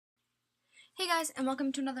Hey guys, and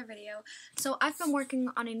welcome to another video. So I've been working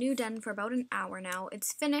on a new den for about an hour now.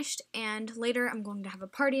 It's finished, and later I'm going to have a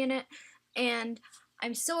party in it, and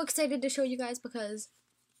I'm so excited to show you guys because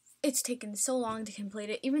it's taken so long to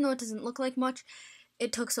complete it. Even though it doesn't look like much,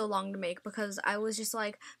 it took so long to make because I was just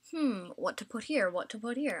like, what to put here,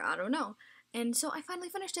 I don't know. And so I finally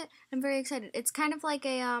finished it. I'm very excited. It's kind of like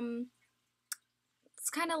a, I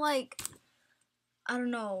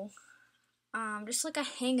don't know, just like a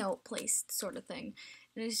hangout place sort of thing.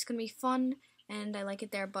 And it's just gonna be fun, and I like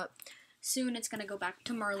it there, but soon it's gonna go back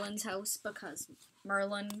to Merlin's house because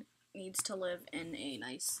Merlin needs to live in a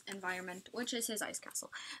nice environment, which is his ice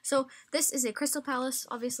castle. So this is a crystal palace,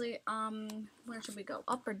 obviously. Where should we go?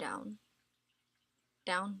 Up or down?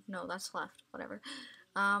 Down? No, that's left. Whatever.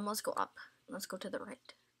 Let's go up. Let's go to the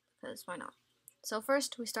right, because why not? So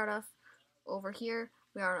first we start off over here.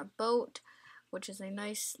 We are on a boat, which is a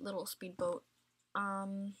nice little speedboat. I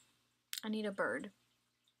need a bird.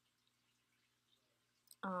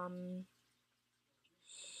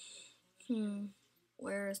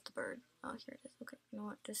 Where is the bird? Oh, here it is. Okay, you know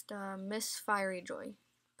what? Just, Miss Fiery Joy.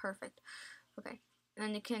 Perfect. Okay. And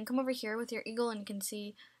then you can come over here with your eagle and you can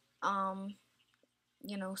see,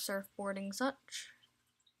 you know, surfboarding such.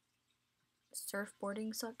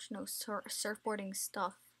 Surfboarding such? No, surfboarding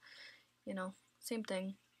stuff. You know, same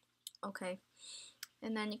thing. Okay.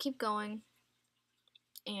 And then you keep going,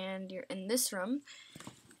 and you're in this room.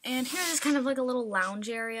 And here is kind of like a little lounge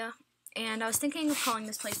area. And I was thinking of calling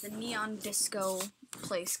this place the Neon Disco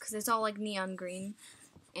place, because it's all like neon green.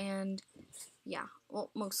 And yeah, well,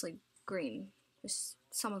 mostly green. Just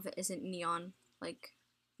some of it isn't neon, like,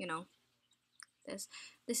 you know, this.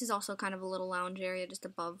 This is also kind of a little lounge area just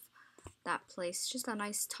above that place. Just a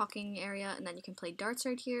nice talking area, and then you can play darts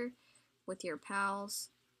right here with your pals.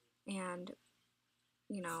 And,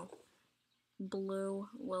 you know, blue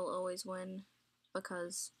will always win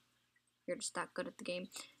because you're just that good at the game.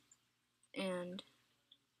 And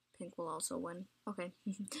pink will also win. Okay.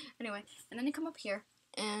 Anyway, and then you come up here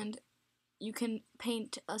and you can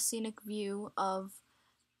paint a scenic view of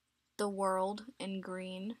the world in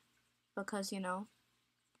green because, you know,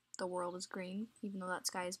 the world is green, even though that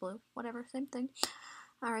sky is blue. Whatever, same thing.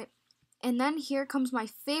 Alright. And then here comes my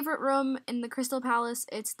favorite room in the Crystal Palace.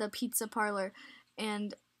 It's the pizza parlor.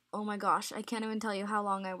 And oh my gosh, I can't even tell you how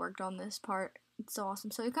long I worked on this part. It's so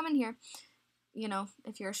awesome. So you come in here, you know,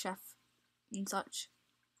 if you're a chef and such,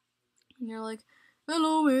 and you're like,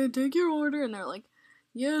 hello, may I take your order? And they're like,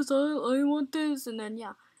 yes, I want this. And then,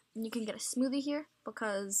 yeah, and you can get a smoothie here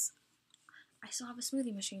because I still have a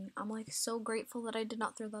smoothie machine. I'm like so grateful that I did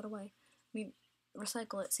not throw that away. I mean,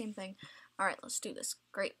 recycle it, same thing. Alright, let's do this.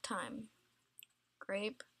 Grape time.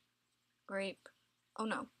 Grape. Grape. Oh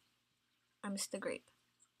no. I missed the grape.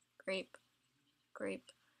 Grape. Grape.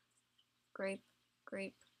 Grape.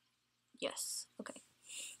 Grape. Yes. Okay.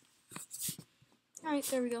 Alright,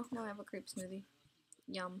 there we go. Now I have a grape smoothie.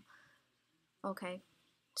 Yum. Okay.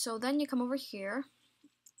 So then you come over here,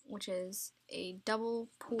 which is a double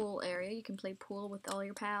pool area. You can play pool with all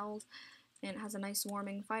your pals, and it has a nice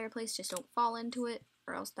warming fireplace. Just don't fall into it,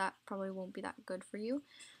 or else that probably won't be that good for you.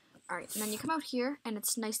 Alright, and then you come out here, and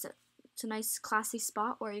it's nice. It's a nice classy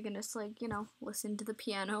spot where you can just, like, you know, listen to the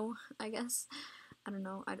piano, I guess. I don't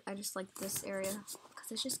know. I just like this area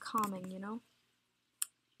because it's just calming, you know?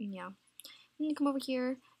 Yeah. And you come over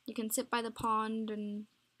here, you can sit by the pond and,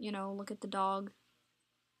 you know, look at the dog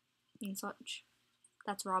and such.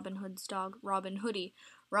 That's Robin Hood's dog. Robin Hoodie's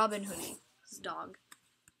dog.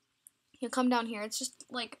 You come down here, it's just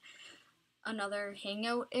like another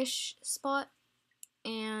hangout-ish spot,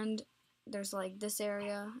 and there's like this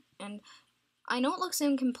area, and I know it looks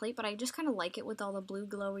incomplete, but I just kind of like it with all the blue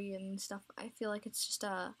glowy and stuff. I feel like it's just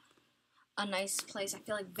a nice place. I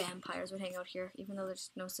feel like vampires would hang out here, even though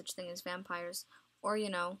there's no such thing as vampires. Or,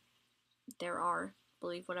 you know, there are.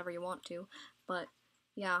 Believe whatever you want to. But,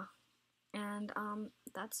 yeah. And,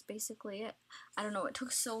 that's basically it. I don't know, it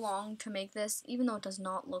took so long to make this, even though it does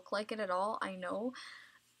not look like it at all, I know.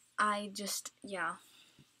 Yeah.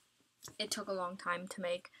 It took a long time to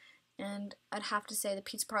make. And I'd have to say the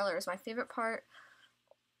pizza parlor is my favorite part.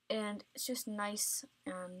 And it's just nice,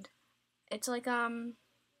 and it's like,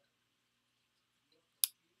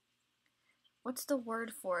 what's the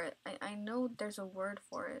word for it? I know there's a word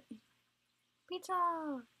for it.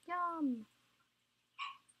 Pizza! Yum!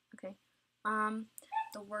 Okay.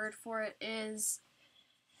 The word for it is,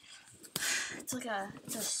 it's a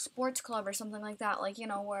sports club or something like that, like, you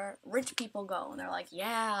know, where rich people go, and they're like,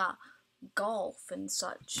 yeah, golf and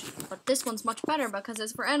such. But this one's much better because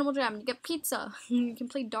it's for Animal Jam. You get pizza. You can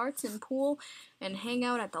play darts and pool and hang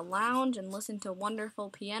out at the lounge and listen to wonderful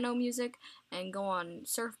piano music and go on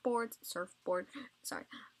surfboard, sorry.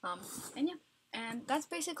 And yeah, and that's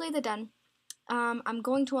basically the den. I'm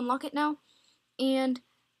going to unlock it now, and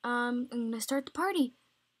I'm gonna start the party.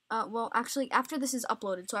 Well, actually, after this is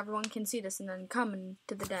uploaded, so everyone can see this and then come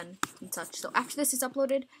into the den and such. So after this is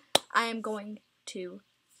uploaded, I am going to,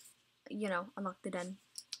 unlock the den.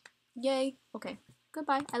 Yay. Okay.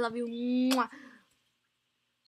 Goodbye. I love you. Mwah.